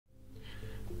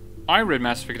I read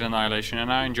Mass Effect Annihilation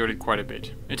and I enjoyed it quite a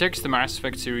bit. It takes the Mass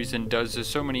Effect series and does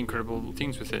so many incredible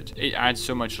things with it. It adds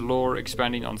so much lore,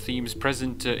 expanding on themes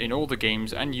present in all the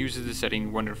games, and uses the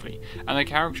setting wonderfully. And the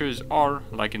characters are,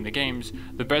 like in the games,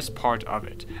 the best part of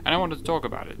it, and I want to talk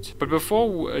about it. But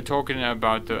before talking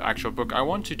about the actual book, I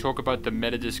want to talk about the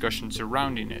meta discussion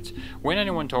surrounding it. When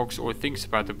anyone talks or thinks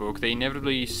about the book, they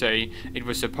inevitably say it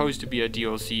was supposed to be a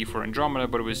DLC for Andromeda,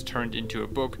 but it was turned into a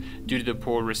book due to the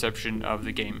poor reception of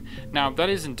the game. Now, that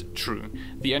isn't true.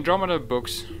 The Andromeda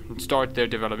books start their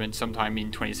development sometime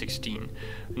in 2016.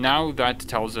 Now that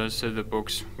tells us the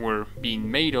books were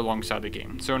being made alongside the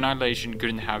game. So Annihilation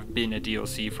couldn't have been a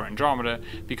DLC for Andromeda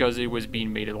because it was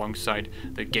being made alongside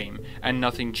the game. And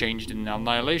nothing changed in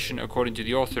Annihilation. According to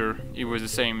the author, it was the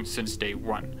same since day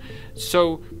one.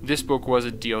 So this book was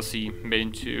a DLC made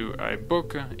into a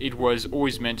book. It was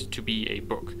always meant to be a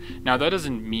book. Now that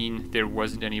doesn't mean there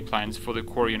wasn't any plans for the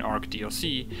Quarian Arc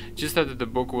DLC, just that the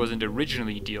book wasn't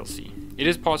originally DLC. It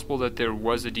is possible that there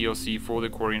was a DLC for the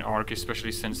Quarian Arc,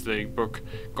 especially since the book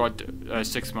got a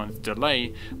 6-month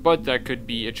delay, but that could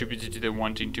be attributed to them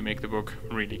wanting to make the book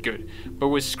really good, but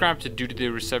was scrapped due to the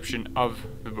reception of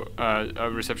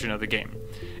the game.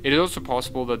 It is also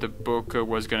possible that the book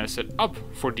was going to set up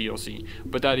for DLC,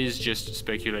 but that is just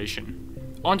speculation.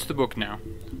 On to the book now.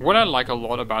 What I like a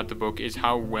lot about the book is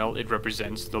how well it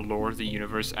represents the lore of the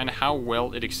universe and how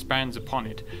well it expands upon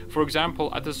it. For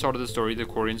example, at the start of the story, the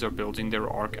Quarians are building their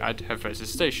ark at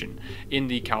Hephaestus Station, in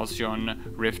the Calcion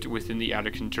Rift within the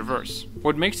Attican Traverse.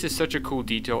 What makes this such a cool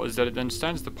detail is that it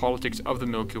understands the politics of the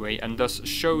Milky Way and thus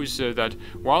shows that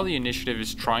while the initiative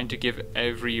is trying to give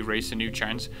every race a new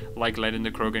chance, like letting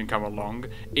the Krogan come along,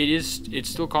 it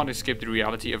still can't escape the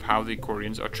reality of how the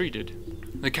Quarians are treated.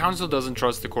 The Council doesn't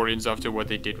trust the Quarians after what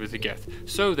they did with the Geth,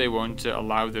 so they won't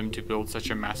allow them to build such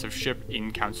a massive ship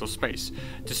in Council space,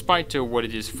 despite what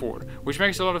it is for, which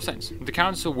makes a lot of sense. The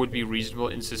Council would be reasonable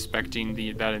in suspecting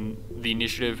that the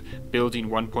Initiative building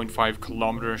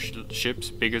 1.5-kilometer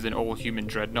ships bigger than all human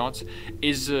dreadnoughts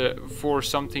is for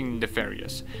something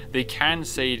nefarious. They can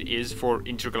say it is for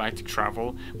intergalactic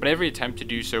travel, but every attempt to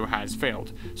do so has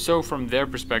failed. So from their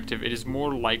perspective, it is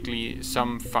more likely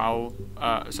something foul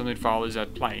is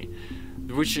at play,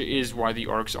 which is why the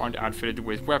arcs aren't outfitted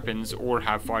with weapons or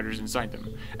have fighters inside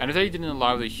them. And if they didn't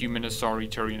allow the human, Asari,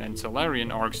 Turian, and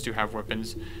Salarian arcs to have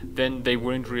weapons, then they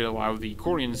wouldn't really allow the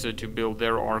Quarians to build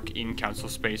their arc in Council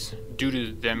space due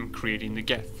to them creating the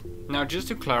Geth. Now, just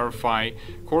to clarify,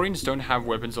 Quarians don't have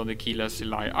weapons on the Kila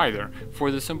Silai either,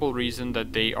 for the simple reason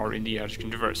that they are in the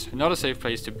Attican Traverse, not a safe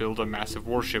place to build a massive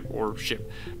warship or ship,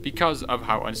 because of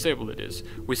how unstable it is,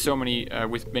 with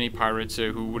many pirates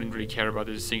who wouldn't really care about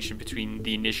the distinction between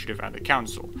the Initiative and the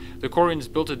Council. The Quarians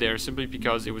built it there simply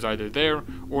because it was either there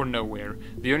or nowhere.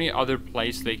 The only other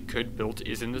place they could build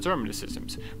is in the Terminus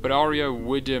systems, but Aria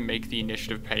would make the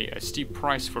Initiative pay a steep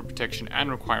price for protection and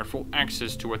require full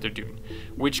access to what they're doing,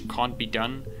 which can't be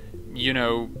done,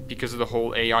 because of the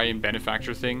whole AI and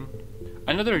benefactor thing.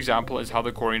 Another example is how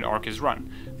the Quarian Arc is run.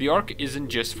 The Arc isn't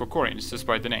just for Quarians,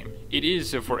 despite the name. It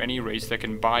is for any race that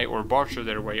can buy or barter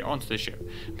their way onto the ship.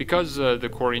 Because the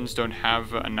Quarians don't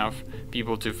have enough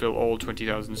people to fill all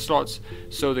 20,000 slots,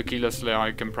 so the Kila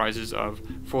Silai comprises of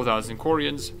 4,000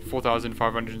 Quarians,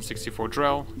 4,564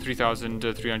 Drell,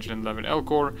 3,311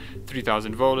 Elcor,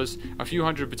 3,000 Volus, a few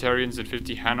hundred Batarians and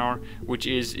 50 Hanar, which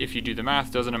is, if you do the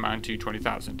math, doesn't amount to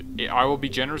 20,000. I will be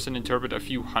generous and interpret a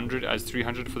few hundred as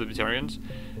 300 for the Batarians,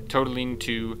 totaling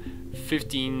to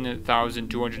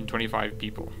 15,225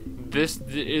 people. This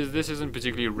isn't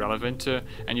particularly relevant,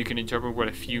 and you can interpret what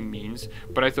a few means,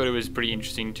 but I thought it was pretty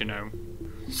interesting to know.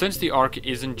 Since the Arc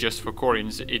isn't just for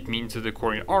Quarians, it means that the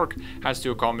Quarian Arc has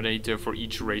to accommodate for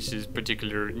each race's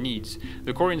particular needs.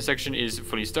 The Quarian section is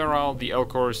fully sterile, the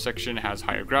Elcor section has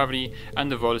higher gravity, and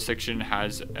the Volus section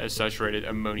has a saturated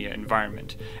ammonia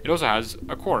environment. It also has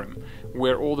a quorum,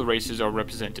 where all the races are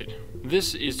represented.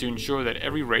 This is to ensure that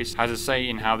every race has a say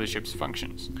in how the ship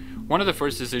functions. One of the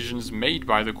first decisions made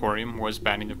by the Quorum was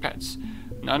banning the pets.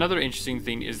 Now, another interesting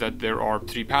thing is that there are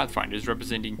 3 Pathfinders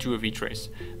representing 2 of each race.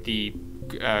 The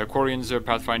Quarians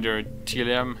Pathfinder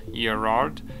Tiliam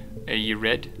Yerard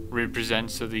Yered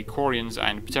represents the Quarians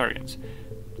and Batarians.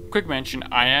 Quick mention,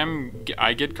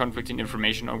 I get conflicting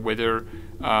information on whether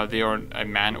they are a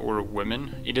man or a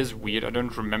woman. It is weird, I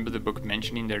don't remember the book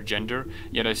mentioning their gender,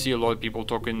 yet I see a lot of people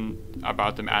talking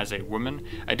about them as a woman.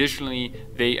 Additionally,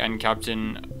 they and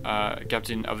Captain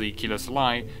of the Kila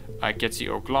Silai, Ketsi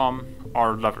Oklam,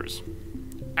 are lovers.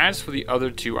 As for the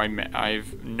other two,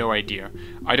 I've no idea.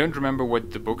 I don't remember what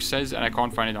the book says, and I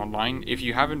can't find it online. If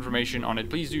you have information on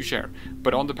it, please do share.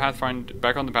 But on the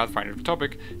back on the Pathfinder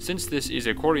topic, since this is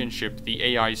a Quarian ship, the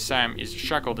AI Sam is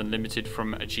shackled and limited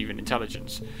from achieving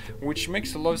intelligence, which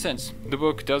makes a lot of sense. The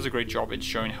book does a great job at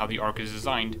showing how the arc is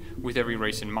designed, with every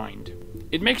race in mind.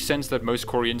 It makes sense that most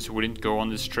Quarians wouldn't go on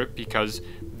this trip because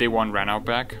they want Ranau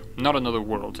back, not another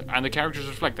world, and the characters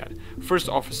reflect that. First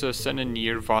Officer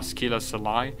Senanir Vaskila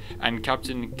Salai and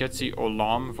Captain Ketsi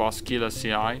Olam Vaskila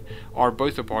Siai are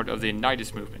both a part of the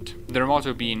Nidus movement, their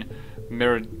motto being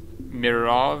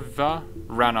Mirava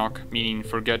Ranok, meaning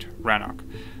forget Ranok.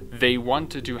 They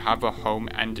wanted to have a home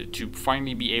and to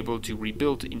finally be able to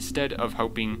rebuild instead of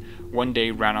hoping one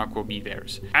day Ranok will be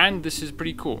theirs. And this is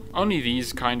pretty cool. Only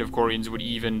these kind of Quarians would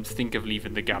even think of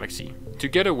leaving the galaxy, to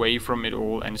get away from it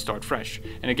all and start fresh,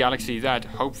 in a galaxy that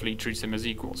hopefully treats them as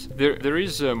equals. There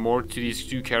is more to these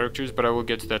two characters, but I will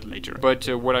get to that later. But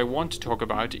what I want to talk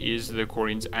about is the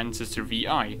Quarians' ancestor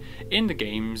VI. In the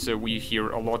games, we hear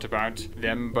a lot about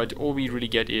them, but all we really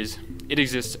get is it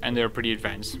exists and they're pretty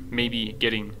advanced, maybe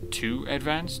getting too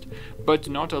advanced, but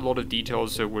not a lot of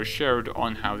details were shared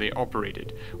on how they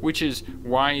operated, which is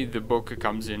why the book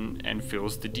comes in and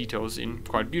fills the details in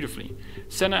quite beautifully.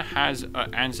 Senna has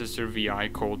an ancestor VI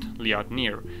called Liat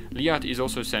Nir. Liat is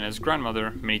also Senna's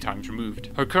grandmother, many times removed.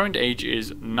 Her current age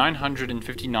is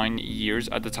 959 years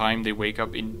at the time they wake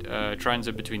up in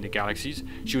transit between the galaxies.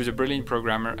 She was a brilliant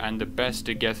programmer and the best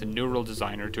Geth neural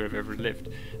designer to have ever lived.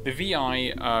 The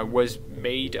VI was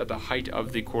made at the height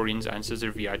of the Quarians'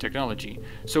 ancestor VI technology,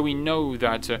 so we know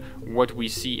that what we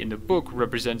see in the book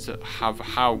represents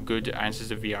how good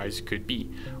ancestor VIs could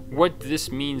be. What this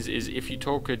means is if you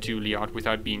talk to Liat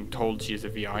without being told she is a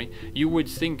VI, you would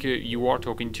think you are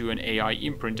talking to an AI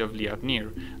imprint of Liat Nir.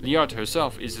 Liat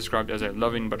herself is described as a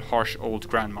loving but harsh old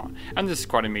grandma, and this is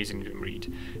quite amazing to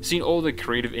read. Seeing all the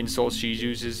creative insults she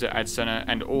uses at Senna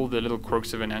and all the little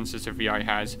quirks of an ancestor VI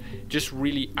has just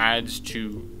really adds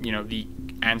to, the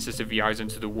ancestor VIs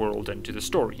into the world and to the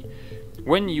story.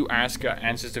 When you ask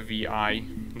ancestor VI,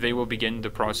 they will begin the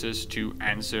process to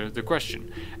answer the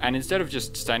question, and instead of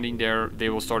just standing there, they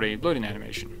will start a loading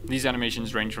animation. These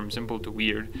animations range from simple to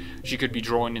weird. She could be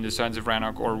drawing in the sands of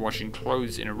Ranok or washing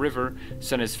clothes in a river.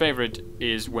 Senna's favorite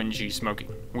is when she's smoking,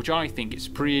 which I think is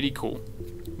pretty cool.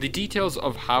 The details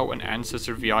of how an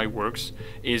ancestor VI works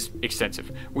is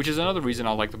extensive, which is another reason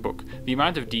I like the book. The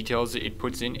amount of details it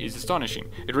puts in is astonishing.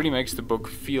 It really makes the book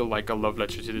feel like a love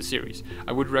letter to the series.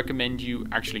 I would recommend you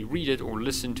actually read it or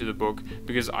listen to the book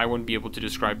because I won't be able to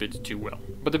describe it too well.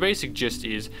 But the basic gist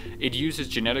is it uses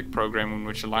genetic programming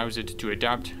which allows it to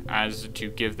adapt as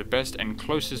to give the best and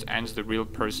closest answer the real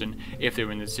person, if they're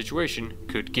in the situation,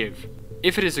 could give.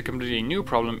 If it is a completely new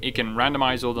problem, it can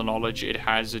randomize all the knowledge it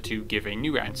has to give a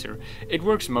new answer. It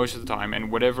works most of the time,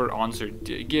 and whatever answer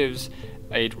it gives,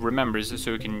 it remembers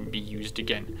so it can be used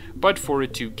again. But for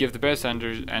it to give the best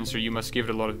answer, you must give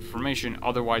it a lot of information,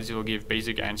 otherwise it'll give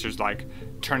basic answers like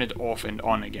turn it off and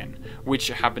on again, which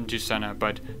happened to Senna,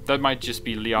 but that might just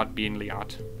be Liat being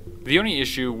Liat. The only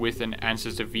issue with an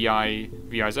ancestor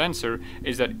VI's answer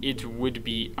is that it would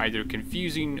be either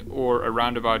confusing or a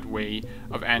roundabout way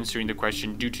of answering the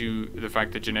question due to the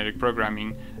fact that genetic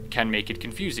programming can make it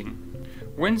confusing.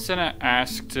 When Senna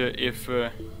asked if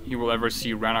he will ever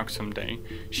see Ranok someday,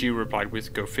 she replied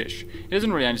with "go fish." He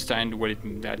doesn't really understand what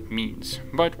that means,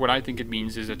 but what I think it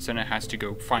means is that Senna has to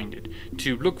go find it,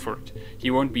 to look for it.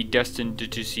 He won't be destined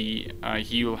to see,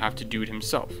 he will have to do it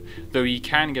himself, though he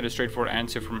can get a straightforward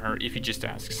answer from her if he just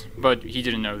asks, but he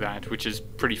didn't know that, which is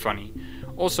pretty funny.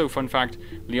 Also, fun fact,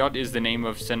 Liat is the name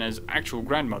of Senna's actual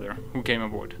grandmother who came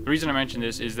aboard. The reason I mention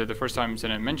this is that the first time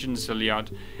Senna mentions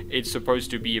Liat, it's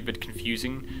supposed to be a bit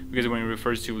confusing, because when he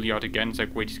refers to Liat again, it's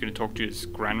like, wait, he's going to talk to his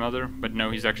grandmother? But no,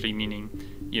 he's actually meaning,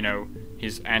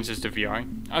 his ancestor VI.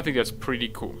 I think that's pretty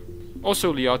cool.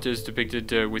 Also, Liat is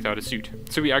depicted without a suit,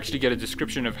 so we actually get a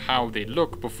description of how they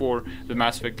look before the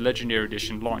Mass Effect Legendary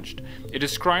Edition launched. It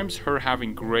describes her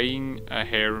having graying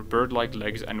hair, bird-like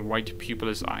legs, and white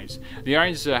pupilless eyes. The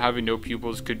eyes having no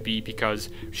pupils could be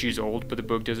because she's old, but the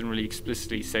book doesn't really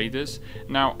explicitly say this.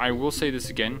 Now, I will say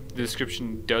this again, the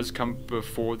description does come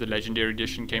before the Legendary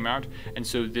Edition came out, and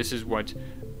so this is what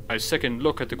a second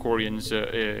look at the Quarians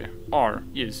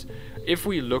is. If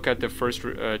we look at the first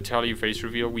Tali face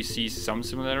reveal, we see some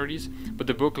similarities, but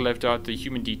the book left out the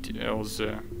human details,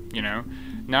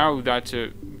 Now that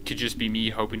could just be me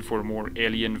hoping for a more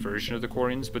alien version of the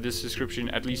Quarians, but this description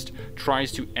at least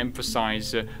tries to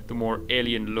emphasize the more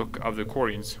alien look of the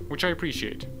Quarians, which I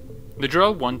appreciate. The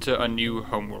Drell want a new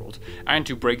homeworld, and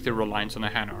to break their reliance on the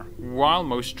Hanar. While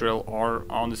most Drell are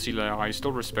on the Sealie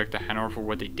still respect the Hanar for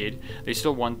what they did, they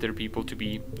still want their people to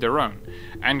be their own.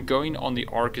 And going on the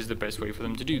Ark is the best way for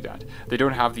them to do that. They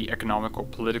don't have the economic or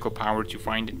political power to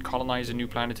find and colonize a new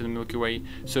planet in the Milky Way,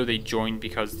 so they join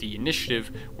because the initiative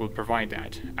will provide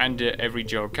that. And every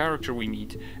Drell character we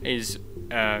meet is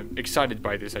excited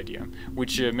by this idea,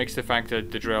 which makes the fact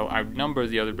that the Drell outnumber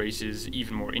the other races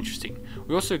even more interesting.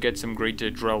 We also get some great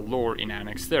Drell lore in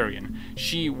Annex Therian.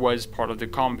 She was part of the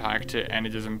Compact, and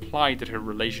it is implied that her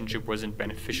relationship wasn't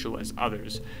beneficial as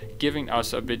others, giving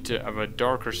us a bit of a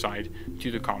darker side to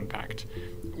the Compact.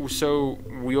 So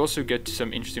we also get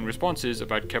some interesting responses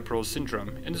about Kepral's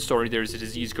syndrome. In the story there is a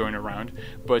disease going around,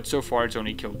 but so far it's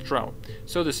only killed Drell.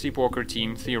 So the Sleepwalker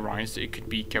team theorized it could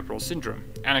be Kepral's syndrome.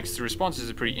 Annex's response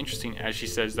is pretty interesting, as she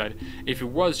says that if it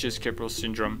was just Kepral's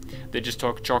syndrome, they just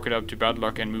chalk it up to bad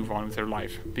luck and move on with their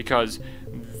life, because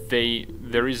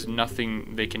there is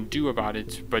nothing they can do about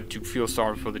it but to feel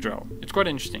sorry for the Drell. It's quite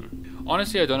interesting.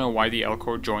 Honestly, I don't know why the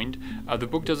Elcor joined. The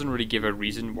book doesn't really give a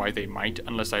reason why they might,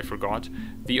 unless I forgot.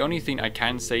 The only thing I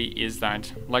can say is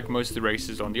that, like most of the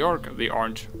races on the Ark, they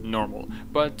aren't normal.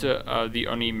 But the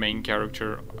only main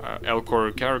character,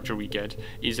 Elcor character we get,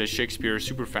 is a Shakespeare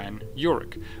superfan,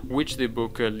 Yorick, which the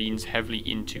book leans heavily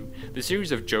into. The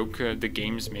series of joke the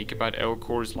games make about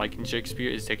Elcor's liking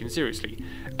Shakespeare is taken seriously.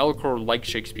 Elcor likes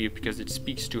Shakespeare because it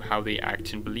speaks to how they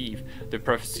act and believe, the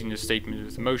prefacing the statement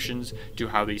with emotions, to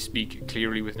how they speak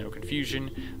clearly with no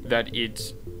confusion, that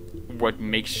it's what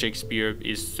makes Shakespeare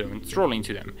is so enthralling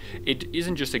to them. It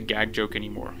isn't just a gag joke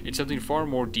anymore. It's something far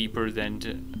more deeper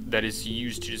than that is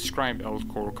used to describe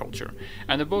Elcor culture.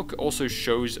 And the book also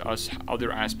shows us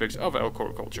other aspects of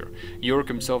Elcor culture. Yorick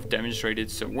himself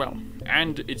demonstrated so well,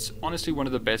 and it's honestly one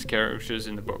of the best characters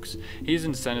in the books. His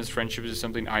and Senna's friendship is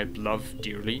something I love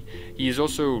dearly. He's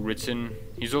also writing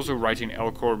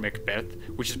Elcor Macbeth,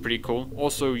 which is pretty cool.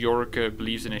 Also, Yorick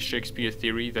believes in a Shakespeare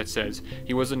theory that says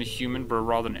he wasn't a human but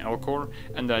rather an Elcor,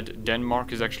 and that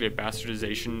Denmark is actually a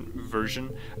bastardization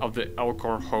version of the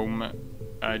Elcor home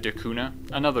Dakuna.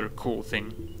 Another cool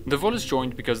thing. The Volus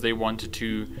joined because they wanted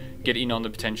to get in on the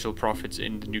potential profits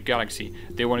in the new galaxy.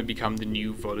 They want to become the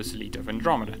new Volus elite of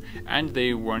Andromeda, and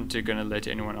they weren't gonna let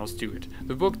anyone else do it.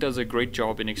 The book does a great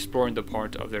job in exploring the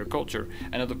part of their culture,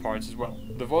 and other parts as well.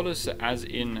 The Volus, as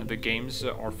in the games,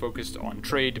 are focused on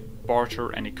trade, barter,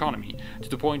 and economy, to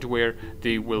the point where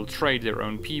they will trade their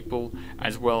own people,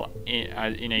 as well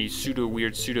in a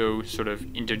pseudo sort of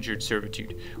indentured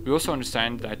servitude. We also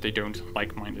understand that they don't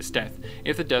like mindless death.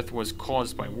 If the death was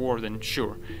caused by war, then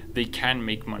sure, they can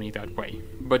make money that way.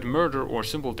 But murder or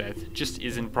simple death just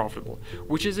isn't profitable,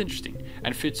 which is interesting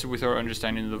and fits with our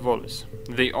understanding of the Volus.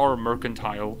 They are a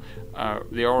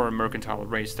mercantile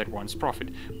race that wants profit,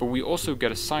 but we also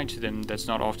get a side to them that's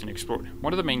not often explored.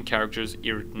 One of the main characters,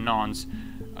 Irit Nans,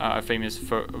 a famous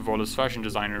Volus fashion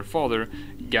designer father,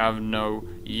 Gavno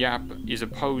Yap, is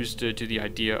opposed to the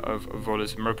idea of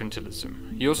Volus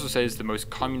mercantilism. He also says the most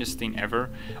communist thing ever: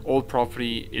 all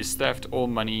property is theft, all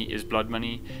money is blood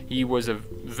money. He was a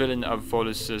villain of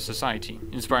Volus society,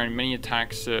 inspiring many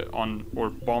attacks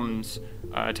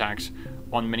attacks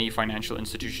on many financial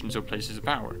institutions or places of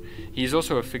power. He is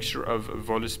also a fixture of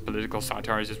Volus political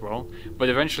satires as well, but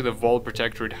eventually the Vol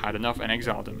Protectorate had enough and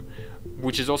exiled him,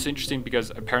 which is also interesting because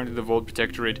apparently the Vol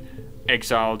Protectorate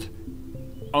exiled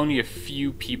only a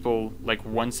few people like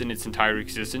once in its entire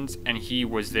existence, and he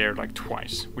was there like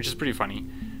twice, which is pretty funny.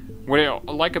 What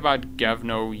I like about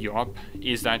Gavno Yop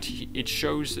is that it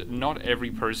shows not every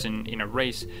person in a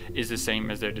race is the same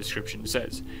as their description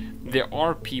says. There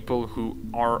are people who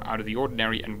are out of the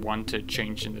ordinary and want to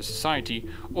change in the society.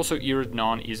 Also, Irid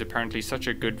Nan is apparently such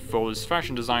a good Volus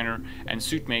fashion designer and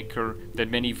suit maker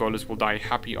that many Volus will die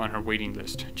happy on her waiting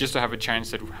list, just to have a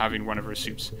chance at having one of her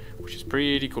suits, which is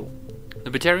pretty cool. The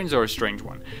Batarians are a strange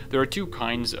one. There are two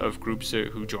kinds of groups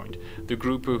who joined. The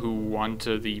group who want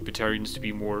the Batarians to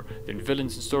be more than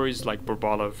villains in stories like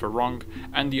Borbala Farong,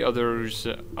 and the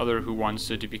other who wants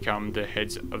to become the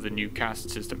heads of the new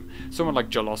caste system, someone like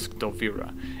Jalosk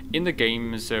Delvira. In the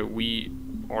games, we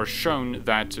are shown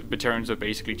that Batarians are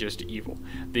basically just evil.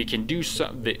 They can do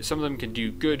some of them can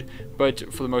do good,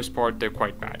 but for the most part they're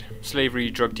quite bad.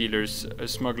 Slavery, drug dealers,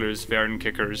 smugglers, Varen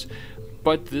kickers,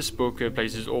 But this book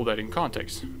places all that in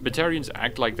context. Batarians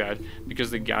act like that because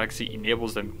the galaxy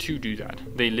enables them to do that.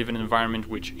 They live in an environment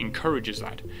which encourages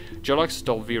that. Jalax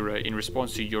Dalvira, in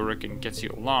response to Yorick and Ketsi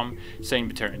Olam saying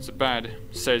Batarians are bad,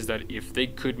 says that if they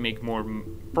could make more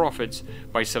profits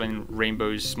by selling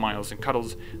rainbows, smiles, and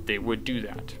cuddles, they would do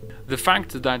that. The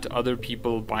fact that other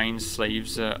people buying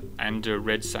slaves and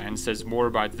red sand says more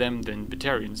about them than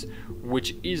Batarians,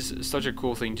 which is such a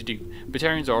cool thing to do.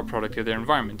 Batarians are a product of their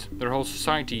environment. Their whole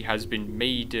society has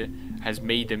made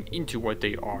them into what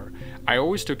they are. I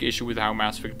always took issue with how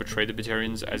Mass Effect portrayed the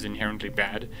Batarians as inherently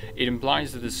bad. It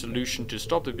implies that the solution to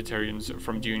stop the Batarians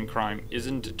from doing crime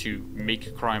isn't to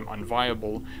make crime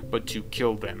unviable, but to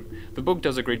kill them. The book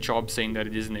does a great job saying that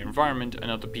it is in their environment and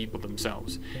not the people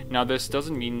themselves. Now, this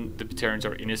doesn't mean the Batarians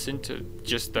are innocent,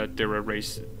 just that they're a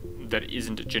race that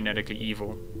isn't genetically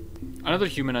evil. Another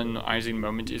humanizing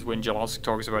moment is when Jalask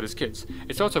talks about his kids.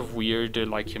 It starts off weird,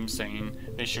 like him saying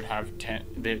they should have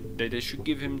they should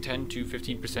give him 10 to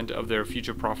 15% of their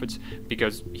future profits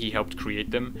because he helped create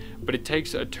them. But it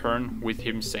takes a turn with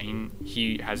him saying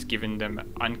he has given them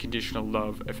unconditional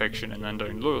love, affection, and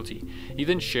undying loyalty. He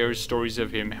then shares stories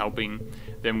of him helping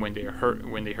them when they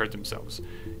hurt themselves.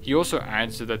 He also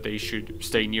adds that they should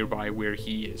stay nearby where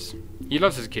he is. He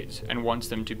loves his kids and wants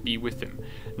them to be with him.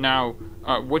 Now,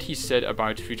 what he said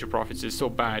about future prophets is so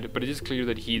bad, but it is clear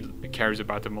that he cares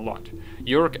about them a lot.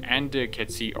 Yorick and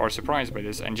Ketsi are surprised by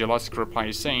this, and Jalask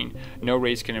replies saying, "No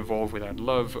race can evolve without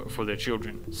love for their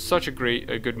children." Such a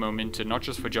good moment, not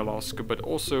just for Jalask, but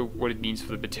also what it means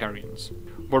for the Batarians.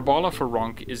 Borbala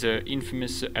Faronk is an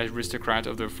infamous aristocrat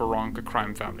of the Faronk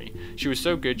crime family. She was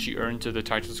so good she earned the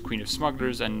titles Queen of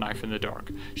Smugglers and Knife in the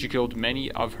Dark. She killed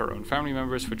many of her own family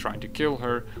members for trying to kill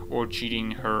her or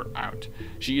cheating her out.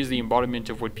 She is the embodiment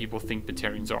of what people think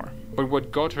Batarians are. But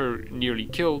what got her nearly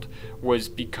killed was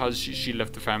because she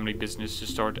left the family business to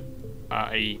start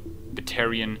a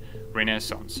Batarian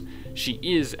renaissance. She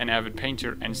is an avid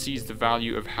painter and sees the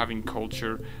value of having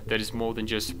culture that is more than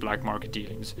just black market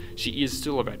dealings. She is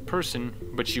still a bad person,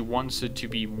 but she wants it to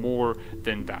be more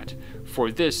than that.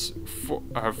 For this,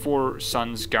 her 4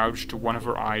 sons gouged one of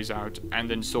her eyes out and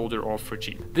then sold her off for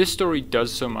cheap. This story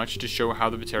does so much to show how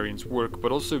the Batarians work,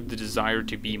 but also the desire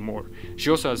to be more. She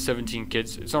also has 17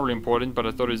 kids. It's not really important, but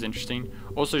I thought it was interesting.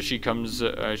 Also, she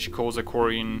calls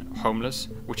Aquarian homeless,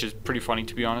 which is pretty funny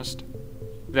to be honest.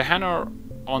 The Hanar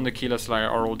on the Keelah Slayer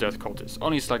are all death cultists,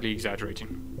 only slightly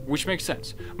exaggerating. Which makes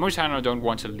sense. Most Hanar don't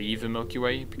want to leave the Milky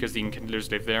Way because the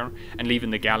Enkindlers live there, and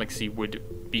leaving the galaxy would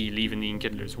be leaving the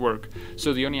Enkindlers' work,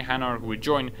 so the only Hanar who would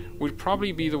join would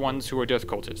probably be the ones who are death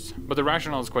cultists. But the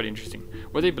rationale is quite interesting.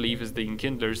 What they believe is the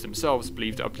Enkindlers themselves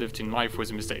believed uplifting life was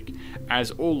a mistake,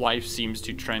 as all life seems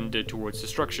to trend towards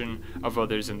destruction of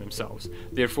others and themselves.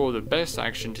 Therefore, the best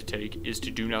action to take is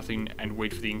to do nothing and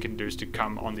wait for the Enkindlers to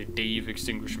come on the day of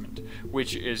extinguishment,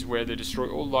 which is where they destroy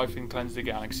all life and cleanse the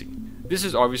galaxy. This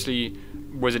is obviously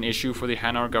was an issue for the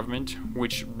Hanar government,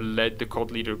 which led the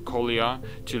cult leader Kolia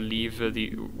to leave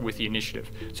with the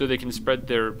initiative, so they can spread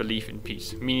their belief in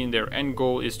peace, meaning their end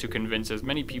goal is to convince as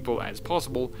many people as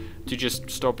possible to just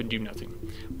stop and do nothing.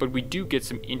 But we do get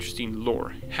some interesting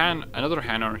lore. Another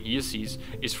Hanar, Ysses,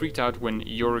 is freaked out when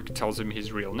Yorick tells him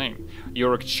his real name.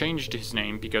 Yorick changed his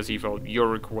name because he felt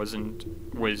Yorick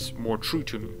was more true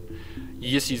to him.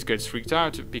 Ysses gets freaked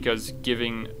out because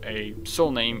giving a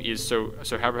soul name is so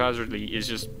haphazardly is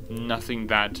just nothing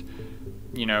that,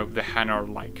 the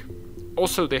Hanar like.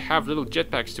 Also, they have little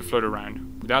jetpacks to float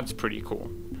around. That's pretty cool.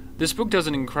 This book does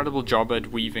an incredible job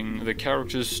at weaving the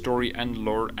characters' story and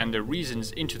lore and their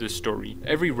reasons into the story.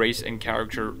 Every race and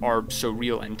character are so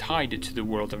real and tied to the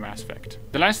world of Mass Effect.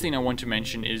 The last thing I want to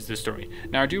mention is the story.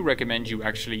 Now, I do recommend you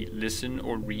actually listen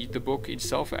or read the book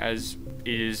itself, as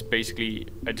it is basically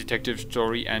a detective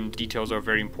story and details are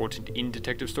very important in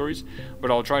detective stories, but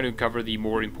I'll try to cover the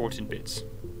more important bits.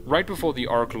 Right before the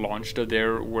arc launched,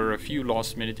 there were a few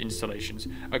last-minute installations.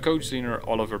 A code sleuth,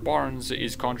 Oliver Barnes,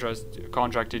 is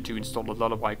contracted to install a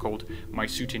lullaby called My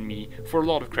Suit and Me for a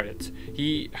lot of credits.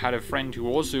 He had a friend who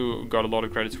also got a lot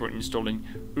of credits for installing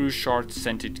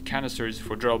Urshart-scented canisters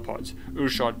for drill pods.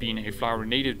 Urshart being a flower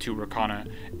native to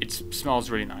Rakana, it smells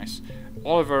really nice.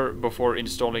 Oliver, before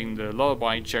installing the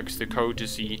lullaby, checks the code to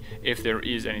see if there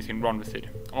is anything wrong with it.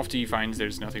 After he finds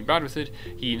there's nothing bad with it,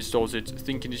 he installs it,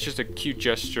 thinking it's just a cute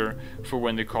gesture for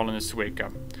when the colonists wake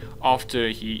up.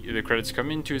 After the credits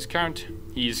come into his account,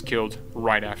 he is killed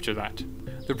right after that.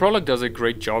 The prologue does a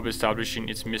great job establishing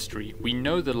its mystery. We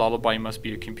know the lullaby must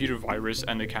be a computer virus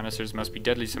and the canisters must be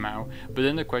deadly somehow, but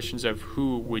then the questions of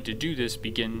who would do this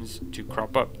begins to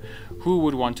crop up. Who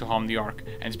would want to harm the Ark,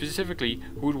 and specifically,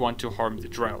 who would want to harm the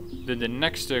Drell? Then the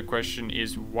next question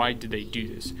is, why did they do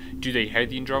this? Do they head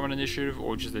the Andromeda Initiative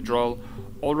or just the Drell?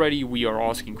 Already we are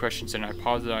asking questions and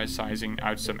hypothesizing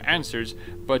out some answers,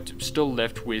 but still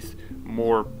left with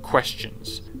more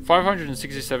questions.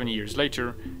 567 years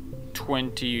later,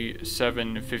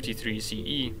 2753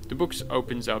 CE, the book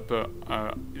opens up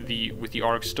with the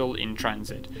Ark still in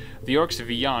transit. The Ark's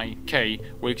VI, K,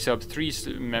 wakes up three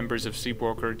members of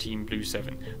Sleepwalker Team Blue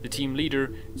 7. The team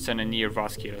leader, Senanir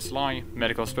Vasquez-Lai,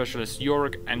 medical specialist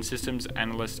Yorick, and systems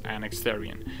analyst Annex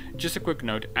Therian. Just a quick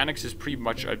note, Annex is pretty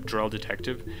much a Drell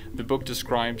detective. The book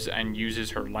describes and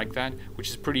uses her like that, which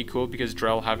is pretty cool because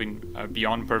Drell having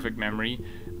beyond perfect memory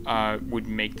would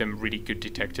make them really good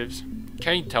detectives.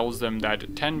 Kate tells them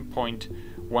that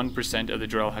 10.1% of the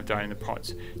Drell have died in the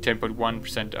pods.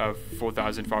 10.1% of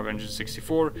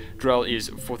 4,564. Drell is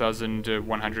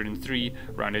 4,103,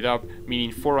 rounded up,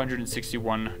 meaning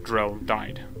 461 Drell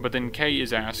died. But then Kay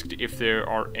is asked if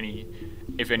any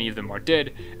of them are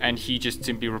dead, and he just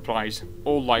simply replies,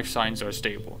 all life signs are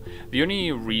stable. The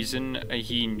only reason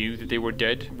he knew that they were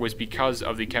dead was because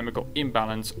of the chemical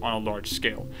imbalance on a large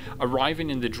scale. Arriving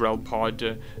in the Drell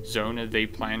pod zone, they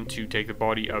plan to take the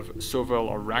body of Sovel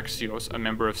Araxios, a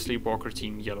member of Sleepwalker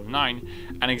Team Yellow 9,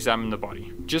 and examine the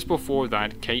body. Just before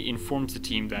that, Kay informs the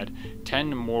team that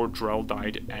 10 more Drell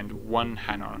died and 1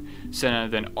 Hanar. Senna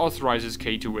then authorizes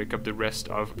Kay to wake up the rest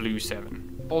of Blue 7.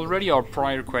 Already our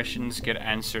prior questions get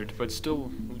answered, but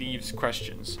still leaves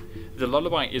questions. The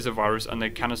lullaby is a virus and the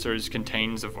canisters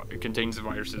contains a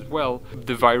virus as well.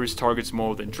 The virus targets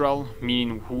more than Drell,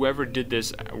 meaning whoever did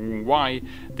this, why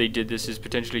they did this is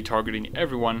potentially targeting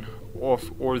everyone,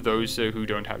 or those who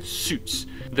don't have suits.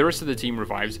 The rest of the team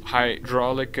revives.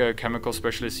 Hydraulic chemical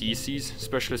specialist Yeeses,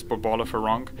 specialist Borbala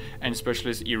Farang, and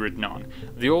specialist Irid-Nan.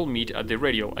 They all meet at the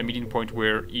radial, a meeting point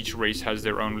where each race has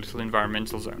their own little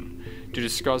environmental zone, to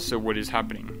discuss what is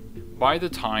happening. By the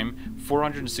time,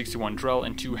 461 Drell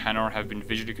and 2 Hanar have been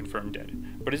visually confirmed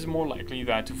dead, but it is more likely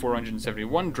that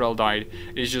 471 Drell died,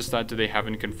 it is just that they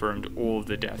haven't confirmed all of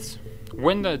the deaths.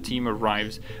 When the team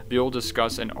arrives, they all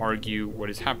discuss and argue what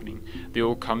is happening. They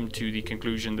all come to the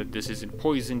conclusion that this isn't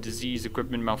poison, disease,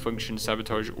 equipment malfunction,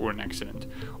 sabotage, or an accident.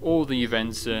 All the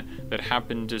events that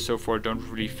happened so far don't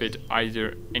really fit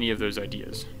either any of those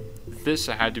ideas. This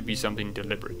had to be something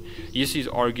deliberate. Yeeses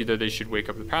argue that they should wake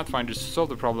up the Pathfinders to solve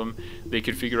the problem. They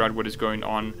could figure out what is going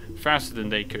on faster than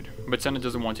they could. But Senna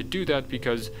doesn't want to do that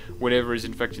because whatever is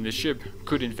infecting the ship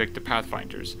could infect the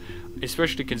Pathfinders,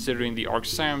 especially considering the Ark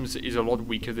SAMs is a lot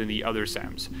weaker than the other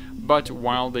SAMs. But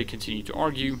while they continue to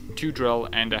argue, 2 Drell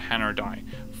and a Hanar die.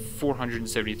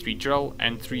 473 Drell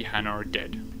and 3 Hanar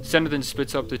dead. Senna then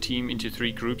splits up the team into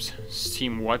 3 groups.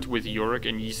 Team What with Yorick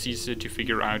and Yeeses to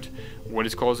figure out what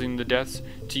is causing the deaths.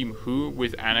 Team Who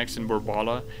with Annex and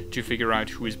Borbala to figure out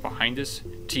who is behind this.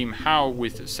 Team How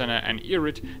with Senna and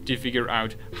Irid to figure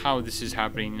out how this is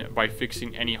happening by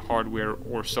fixing any hardware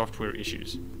or software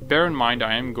issues. Bear in mind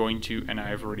I am going to, and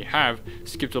I already have,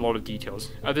 skipped a lot of details.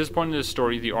 At this point in the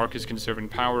story, the Ark is conserving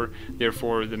power,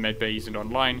 therefore the medbay isn't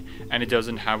online, and it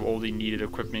doesn't have all the needed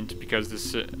equipment because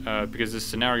this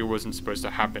scenario wasn't supposed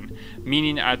to happen.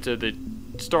 Meaning at the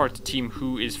start, Team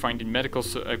Who is finding medical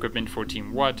equipment for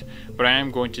Team What, but I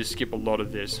am going to skip a lot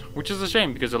of this, which is a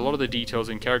shame because a lot of the details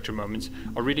and character moments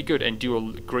are really good and do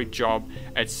a great job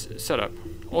at setup.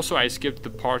 Also, I skipped the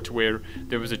part where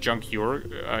there was a junk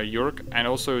Yorick, and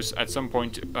also at some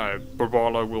point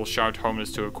Borbala will shout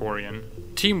homeless to a Quarian.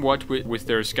 Team What, with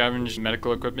their scavenged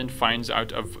medical equipment, finds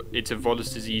out it's a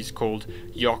volus disease called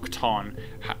Yoktan,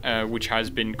 which has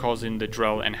been causing the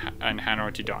Drell and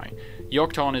Hanar to die.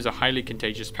 Yoktan is a highly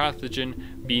contagious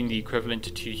pathogen, being the equivalent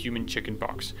to human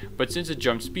chickenpox, but since it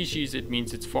jumped species, it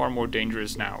means it's far more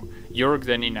dangerous now. Yorick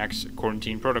then enacts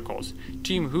quarantine protocols.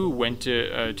 Team Who went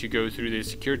to go through the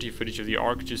security footage of the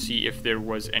Ark to see if there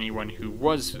was anyone who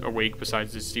was awake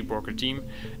besides the Sleepwalker team.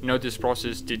 Note this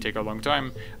process did take a long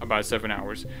time, about 7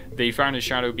 hours. They found a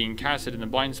shadow being casted in the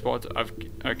blind spot of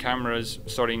cameras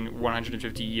starting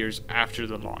 150 years after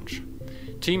the launch.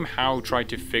 Team How tried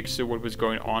to fix what was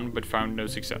going on but found no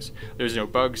success. There's no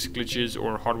bugs, glitches,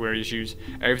 or hardware issues.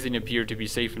 Everything appeared to be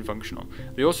safe and functional.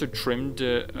 They also tried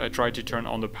to turn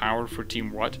on the power for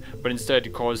Team What, but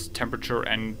instead caused temperature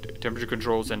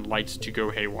controls and lights to go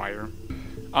haywire.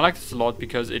 I like this a lot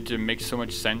because it makes so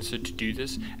much sense to do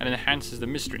this and enhances the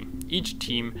mystery. Each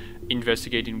team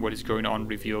investigating what is going on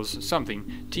reveals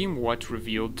something. Team What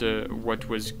revealed what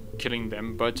was killing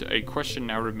them, but a question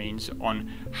now remains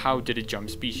on how did it jump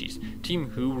species. Team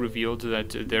Who revealed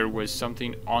that there was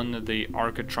something on the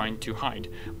Ark trying to hide,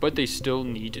 but they still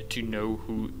need to know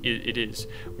who it is.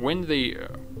 When they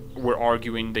were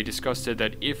arguing, they discussed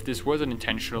that if this wasn't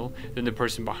intentional, then the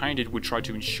person behind it would try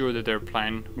to ensure that their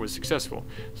plan was successful.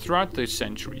 Throughout the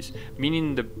centuries,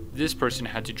 meaning this person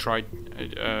had to try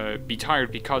be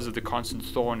tired because of the constant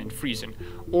thawing and freezing,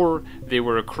 or they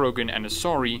were a Krogan and a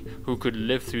Sauri who could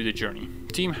live through the journey.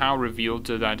 Team How revealed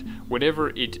that whatever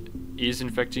it is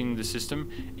infecting the system,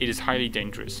 it is highly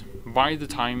dangerous. By the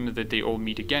time that they all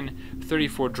meet again,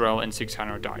 34 Drell and 6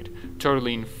 Hanar died,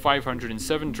 totaling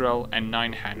 507 Drell and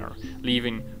 9 Hanar,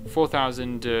 leaving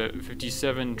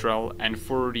 4,057 Drell and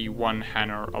 41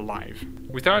 Hanar alive.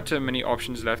 Without many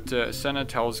options left, Senna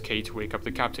tells Kate to wake up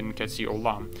the captain, Ketsi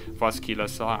Olam, Vaskila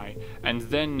Salai, and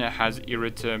then has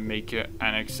Irit make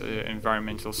Annex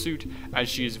environmental suit as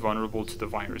she is vulnerable to the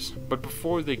virus. But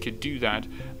before they could do that,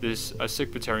 a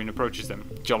sick Batarian approaches them,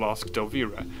 Jalask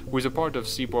Delvira, who is a part of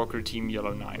Sleepwalker Team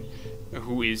Yellow 9,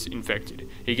 who is infected.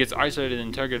 He gets isolated and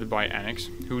interrogated by Annex,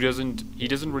 who doesn't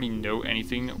really know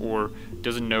anything or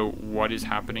doesn't know what is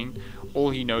happening.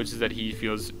 All he knows is that he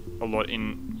feels a lot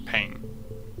in pain.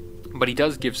 But he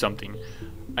does give something,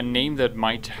 a name that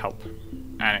might help.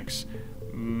 Annex.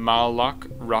 Malak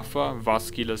Rafa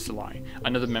Vaskila Salai,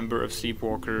 another member of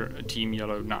Sleepwalker Team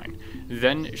Yellow 9.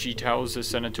 Then she tells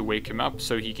Senna to wake him up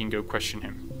so he can go question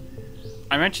him.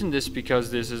 I mentioned this because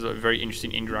this is a very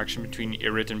interesting interaction between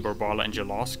Irit and Barbala and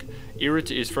Jalask. Irit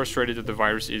is frustrated that the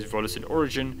virus is Volus in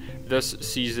origin, thus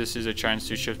sees this as a chance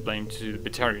to shift blame to the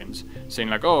Batarians, saying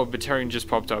like, oh, Batarian just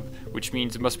popped up, which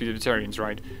means it must be the Batarians,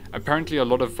 right? Apparently a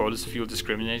lot of Volus feel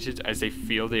discriminated as they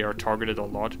feel they are targeted a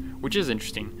lot, which is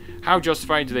interesting. How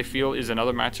justified they feel is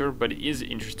another matter, but it is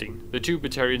interesting. The two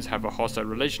Batarians have a hostile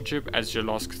relationship as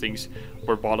Jalask thinks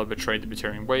Barbala betrayed the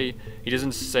Batarian way. He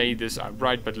doesn't say this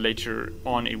outright, but later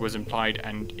on it was implied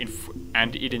and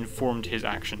it informed his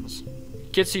actions.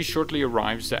 Ketsi shortly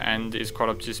arrives and is caught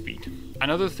up to speed.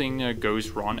 Another thing goes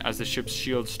wrong as the ship's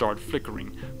shields start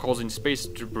flickering, causing space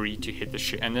debris to hit the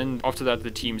ship, and then after that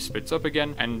the team splits up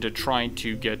again and try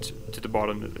to get to the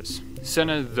bottom of this.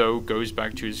 Senna though goes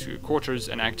back to his quarters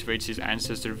and activates his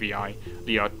ancestor VI,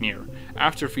 Liat Nir.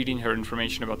 After feeding her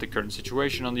information about the current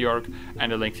situation on the Ark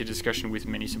and a lengthy discussion with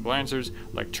many simple answers,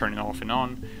 like turning off and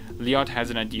on, Liat has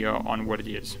an idea on what it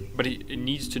is, but it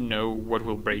needs to know what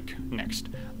will break next,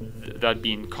 that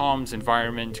being comms,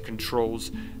 environment,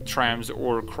 controls, trams,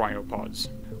 or cryopods.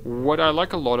 What I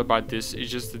like a lot about this is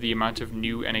just the amount of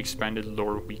new and expanded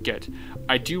lore we get.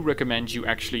 I do recommend you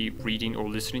actually reading or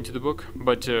listening to the book,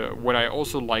 but what I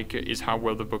also like is how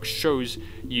well the book shows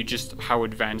you just how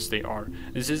advanced they are.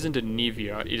 This isn't a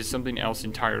Nivea, it is something else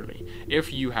entirely.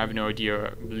 If you have no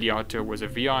idea Liata was a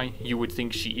VI, you would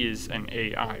think she is an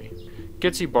AI.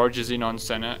 Ketsi barges in on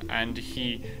Senna, and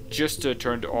he just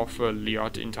turned off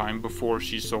Liat in time before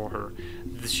she saw her.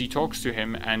 She talks to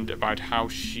him and about how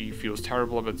she feels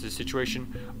terrible about the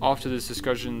situation. After this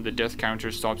discussion, the death counter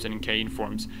stops and Kay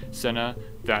informs Senna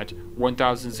that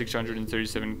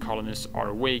 1,637 colonists are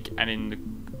awake and in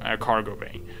the cargo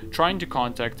bay. Trying to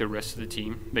contact the rest of the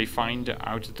team, they find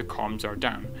out that the comms are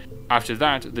down. After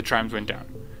that, the trams went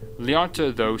down.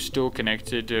 Liata, though still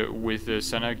connected with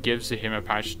Senna, gives him a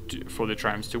patch for the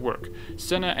trams to work.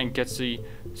 Senna and Ketsi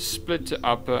split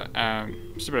up.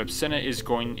 Senna is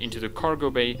going into the cargo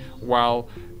bay while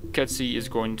Ketsi is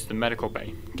going to the medical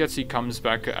bay. Ketsi comes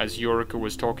back as Yorick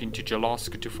was talking to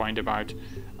Jalask to find about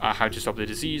how to stop the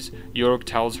disease. Yorick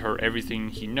tells her everything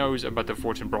he knows about the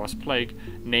Fortinbras plague,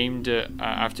 named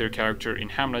after a character in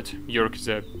Hamlet. Yorick is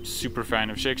a super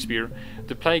fan of Shakespeare.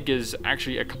 The plague is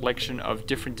actually a collection of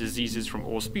different diseases from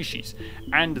all species,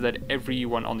 and that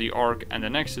everyone on the Ark and the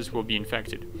Nexus will be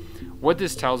infected. What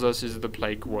this tells us is that the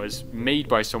plague was made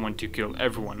by someone to kill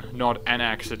everyone, not an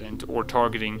accident or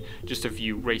targeting just a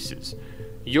few races.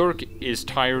 Yorick is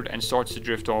tired and starts to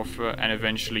drift off and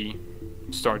eventually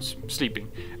starts sleeping.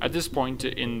 At this point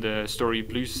in the story,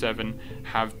 Blue 7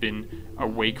 have been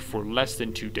awake for less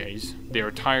than 2 days. They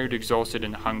are tired, exhausted,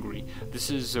 and hungry. This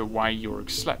is why Yorick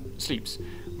sleeps.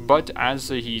 But as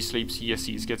he sleeps,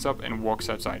 Yesis gets up and walks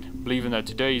outside, believing that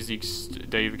today is the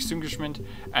day of extinguishment,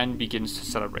 and begins to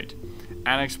celebrate.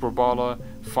 Annex Barbala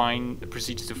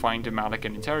proceeds to find Malik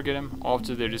and interrogate him.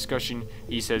 After their discussion,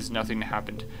 he says nothing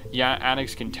happened. Yeah,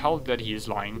 Annex can tell that he is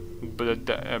lying, but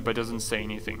doesn't say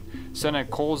anything. Senna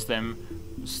calls them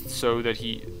so that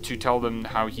to tell them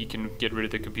how he can get rid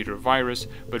of the computer virus,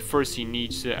 but first he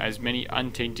needs as many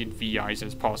untainted VIs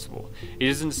as possible. It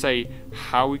doesn't say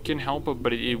how it can help,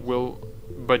 but it will.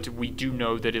 But we do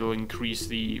know that it'll increase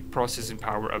the processing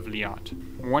power of Liat.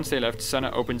 Once they left, Senna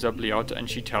opens up Liat and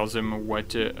she tells him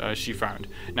what she found.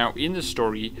 Now, in the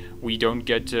story, we don't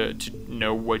get to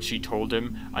know what she told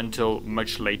him until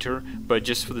much later, but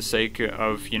just for the sake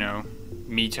of,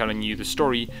 me telling you the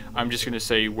story, I'm just going to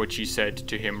say what she said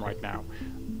to him right now.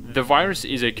 The virus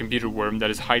is a computer worm that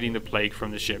is hiding the plague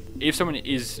from the ship. If someone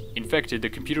is infected, the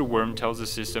computer worm tells the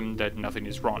system that nothing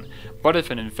is wrong. But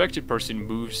if an infected person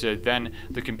moves, then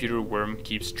the computer worm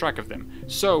keeps track of them.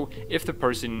 So, if the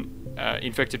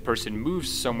infected person moves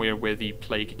somewhere where the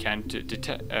plague can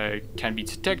be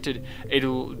detected,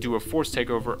 it'll do a forced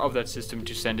takeover of that system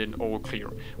to send an all clear,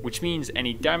 which means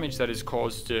any damage that is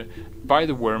caused by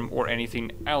the worm or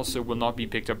anything else will not be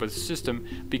picked up by the system,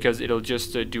 because it'll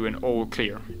just do an all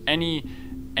clear. Any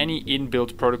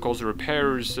inbuilt protocols or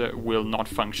repairs will not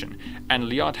function, and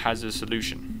Liat has a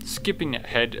solution. Skipping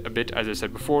ahead a bit, as I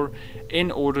said before,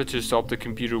 in order to stop the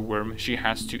computer worm, she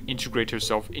has to integrate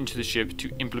herself into the ship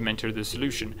to implement the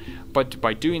solution. But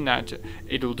by doing that,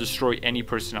 it'll destroy any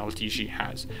personality she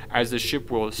has, as the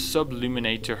ship will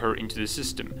subliminate her into the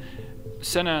system.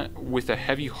 Senna, with a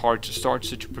heavy heart, starts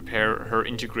to prepare her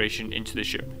integration into the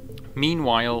ship.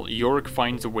 Meanwhile, Yorick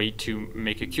finds a way to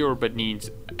make a cure, but needs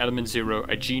Element Zero,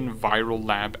 a gene viral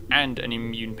lab, and an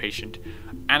immune patient.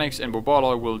 Annex and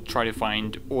Bobala will try to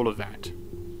find all of that.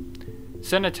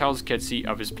 Senna tells Ketsi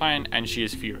of his plan, and she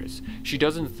is furious. She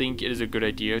doesn't think it is a good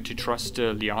idea to trust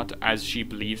Liat, as she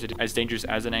believes it as dangerous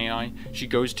as an AI. She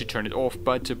goes to turn it off,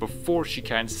 but before she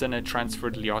can, Senna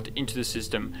transferred Liat into the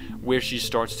system, where she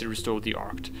starts to restore the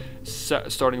Ark,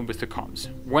 starting with the comms.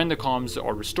 When the comms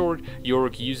are restored,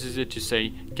 Yorick uses it to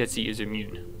say Ketsi is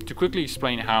immune. To quickly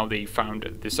explain how they found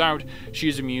this out, she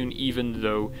is immune even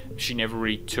though she never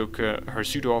really took her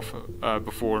suit off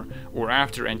before or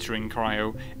after entering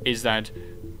cryo, is that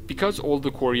because all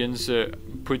the Quarians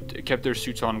kept their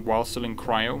suits on while still in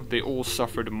cryo, they all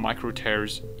suffered micro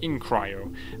tears in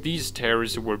cryo. These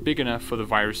tears were big enough for the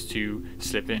virus to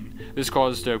slip in. This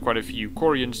caused quite a few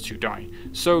Quarians to die.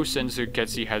 So since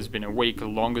Ketsi has been awake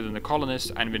longer than the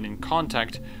colonists and been in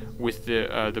contact with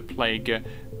the plague,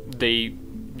 they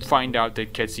find out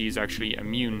that Ketsi is actually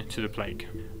immune to the plague.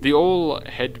 They all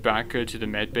head back to the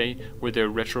medbay where their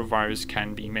retrovirus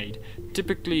can be made.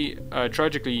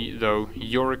 Tragically though,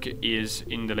 Yorick is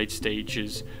in the late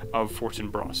stages of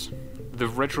Fortinbras. The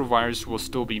retrovirus will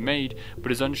still be made,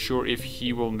 but is unsure if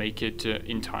he will make it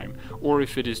in time, or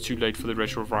if it is too late for the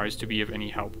retrovirus to be of any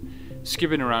help.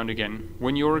 Skipping around again,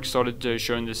 when Yorick started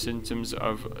showing the symptoms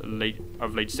of late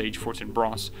stage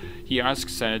Fortinbras, he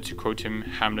asks Senna to quote him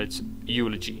Hamlet's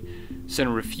eulogy.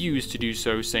 Senna refused to do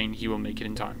so, saying he will make it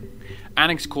in time.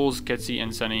 Annex calls Ketsi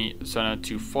and Senna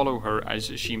to follow her, as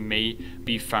she may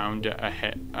be found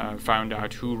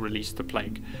out who released the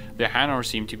plague. The Hanar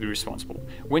seem to be responsible.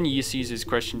 When Ulysses is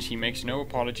questioned, he makes no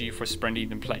apology for spreading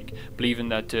the plague, believing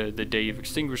that the day of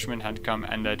extinguishment had come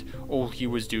and that all he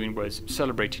was doing was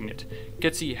celebrating it.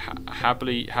 Ketsi,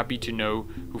 happy to know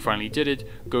who finally did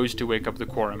it, goes to wake up the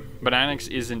quorum, but Annex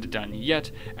isn't done yet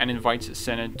and invites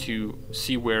Senna to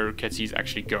see where Ketsi is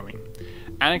actually going.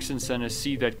 Annex and Senna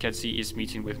see that Ketsi is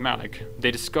meeting with Malik. They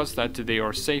discuss that they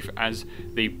are safe as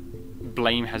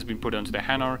blame has been put onto the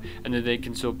Hanar, and that they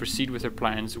can still proceed with their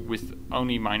plans with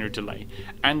only minor delay,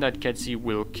 and that Ketsi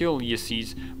will kill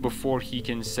Ulysses before he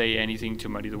can say anything to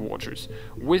muddy the waters.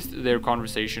 With their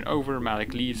conversation over,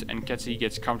 Malik leaves and Ketsi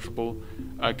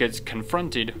gets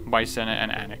confronted by Senna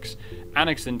and Annex.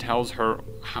 Annex then tells her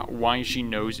why she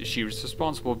knows she was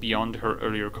responsible beyond her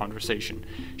earlier conversation.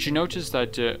 She noticed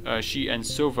that she and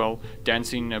Sovel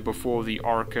dancing before the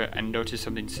Ark and noticed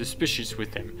something suspicious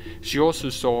with them. She also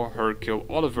saw her kill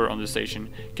Oliver on the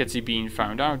station. Ketsi, being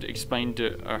found out, explained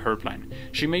her plan.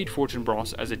 She made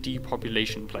Fortinbras as a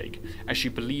depopulation plague, as she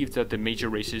believed that the major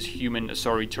races, human,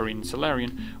 Asari, Turian, and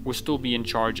Salarian, will still be in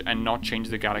charge and not change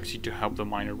the galaxy to help the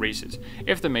minor races.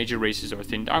 If the major races are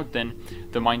thinned out, then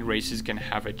the minor races can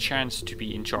have a chance to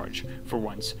be in charge, for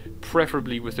once,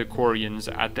 preferably with the Quarians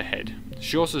at the head.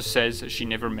 She also says she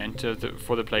never meant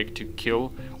for the plague to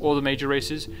kill all the major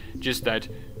races, just that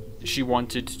she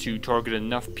wanted to target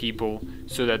enough people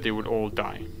so that they would all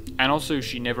die. And also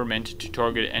she never meant to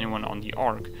target anyone on the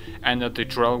Ark, and that the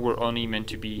Drell were only meant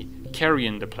to be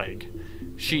carrying the plague.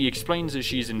 She explains that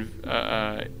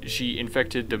she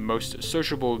infected the most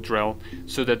sociable Drell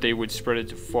so that they would spread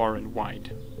it far and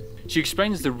wide. She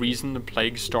explains the reason the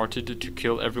plague started to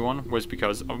kill everyone was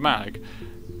because of Malik.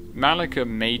 Malik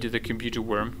made the computer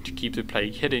worm to keep the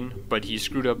plague hidden, but he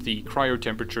screwed up the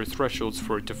cryotemperature thresholds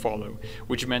for it to follow,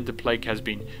 which meant the plague has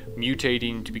been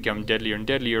mutating to become deadlier and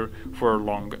deadlier for a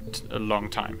long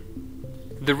time.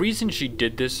 The reason she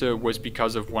did this was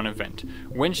because of one event.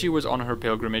 When she was on her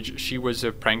pilgrimage, she was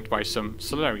pranked by some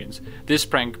Solarians. This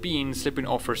prank being slipping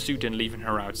off her suit and leaving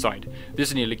her outside.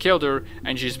 This nearly killed her,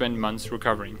 and she spent months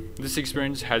recovering. This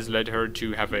experience has led her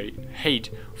to have a hate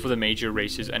for the major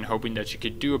races and hoping that she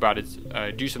could do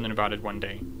something about it one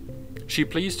day. She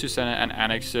pleased to Senna and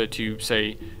Annex to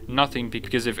say nothing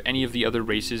because if any of the other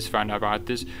races found out about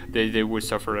this, they would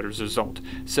suffer as a result.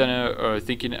 Senna,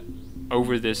 thinking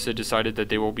over this, decided that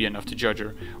they will be enough to judge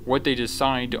her. What they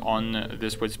decide on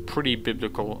this was pretty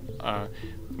biblical,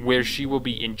 where she will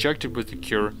be injected with the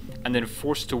cure and then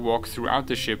forced to walk throughout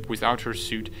the ship without her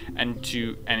suit and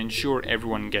ensure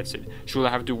everyone gets it. She will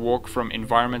have to walk from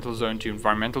environmental zone to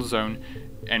environmental zone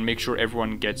and make sure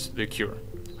everyone gets the cure.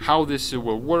 How this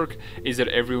will work is that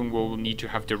everyone will need to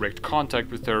have direct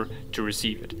contact with her to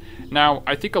receive it. Now,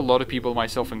 I think a lot of people,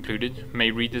 myself included,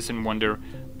 may read this and wonder,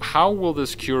 how will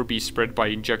this cure be spread by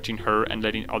injecting her and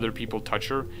letting other people touch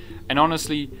her? And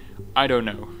honestly, I don't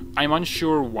know. I'm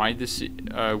unsure why this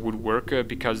would work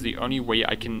because the only way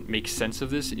I can make sense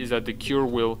of this is that the cure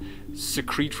will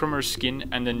secrete from her skin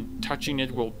and then touching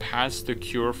it will pass the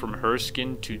cure from her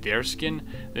skin to their skin,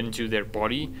 then to their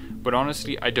body. But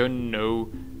honestly, I don't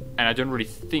know, and I don't really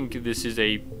think this is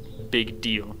a big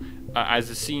deal, as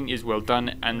the scene is well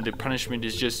done and the punishment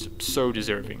is just so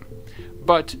deserving.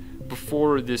 But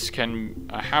before this can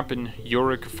happen,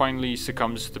 Yorick finally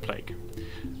succumbs to the plague.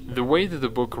 The way that the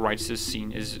book writes this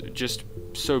scene is just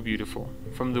so beautiful.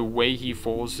 From the way he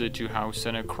falls to how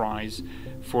Senna cries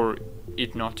for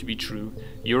it not to be true,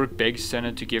 Yorick begs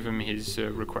Senna to give him his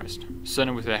request.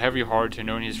 Senna, with a heavy heart,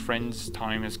 knowing his friend's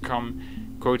time has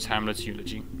come, quotes Hamlet's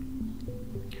eulogy.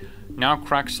 Now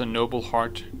cracks a noble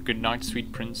heart, good night,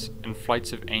 sweet prince, and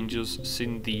flights of angels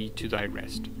send thee to thy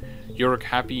rest. Yorick,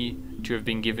 happy to have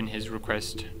been given his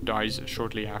request, dies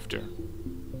shortly after.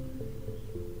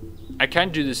 I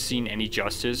can't do this scene any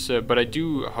justice, but I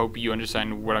do hope you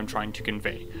understand what I'm trying to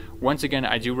convey. Once again,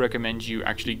 I do recommend you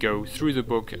actually go through the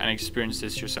book and experience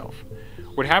this yourself.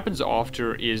 What happens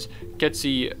after is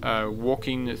Ketsi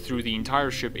walking through the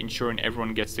entire ship ensuring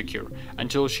everyone gets the cure,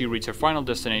 until she reaches her final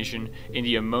destination in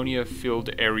the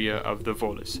ammonia-filled area of the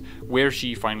Volus, where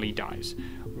she finally dies.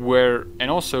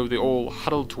 And also they all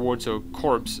huddle towards a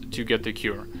corpse to get the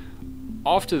cure.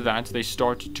 After that, they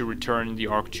start to return the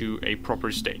Ark to a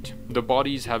proper state. The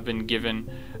bodies have been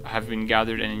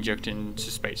gathered and injected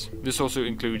into space. This also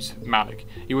includes Malik.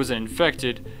 He wasn't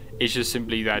infected, it's just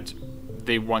simply that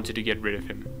they wanted to get rid of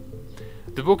him.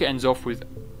 The book ends off with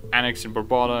Annex and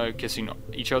Barbara kissing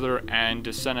each other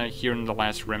and Senna hearing the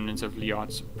last remnants of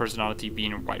Liot's personality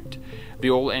being wiped. They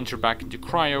all enter back into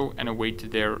Cryo and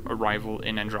await their arrival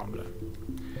in Andromeda.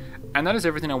 And that is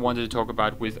everything I wanted to talk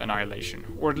about with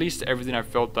Annihilation, or at least everything I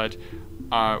felt that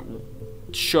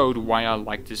showed why I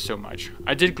liked this so much.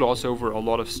 I did gloss over a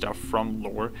lot of stuff from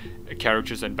lore,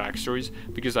 characters and backstories,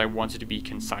 because I wanted to be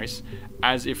concise,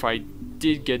 as if I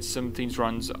did get some things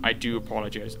wrong, I do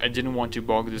apologize. I didn't want to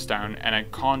bog this down, and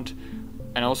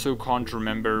I also can't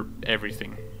remember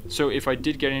everything. So if I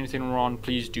did get anything wrong,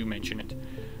 please do mention it.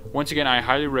 Once again, I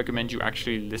highly recommend you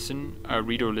actually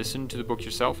read or listen to the book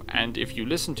yourself, and if you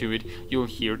listen to it, you'll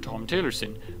hear Tom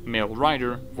Taylorson, male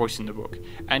writer, voicing the book,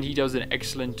 and he does an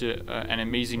excellent and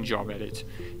amazing job at it.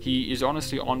 He is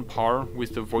honestly on par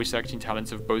with the voice acting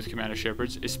talents of both Commander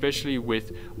Shepards, especially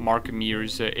with Mark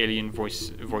Mear's alien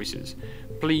voices.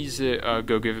 Please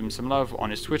go give him some love on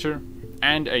his Twitter.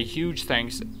 And a huge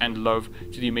thanks and love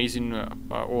to the amazing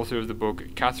author of the book,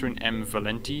 Catherine M.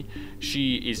 Valenti.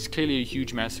 She is clearly a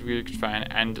huge Mass Effect fan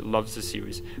and loves the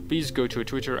series. Please go to her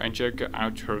Twitter and check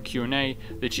out her Q&A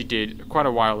that she did quite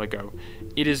a while ago.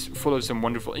 It is full of some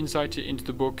wonderful insight into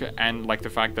the book, and like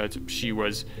the fact that she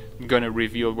was gonna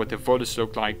reveal what the Volus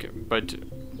looked like,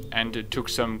 and took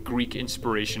some Greek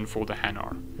inspiration for the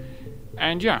Hanar.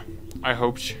 And yeah, I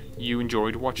hope you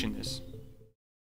enjoyed watching this.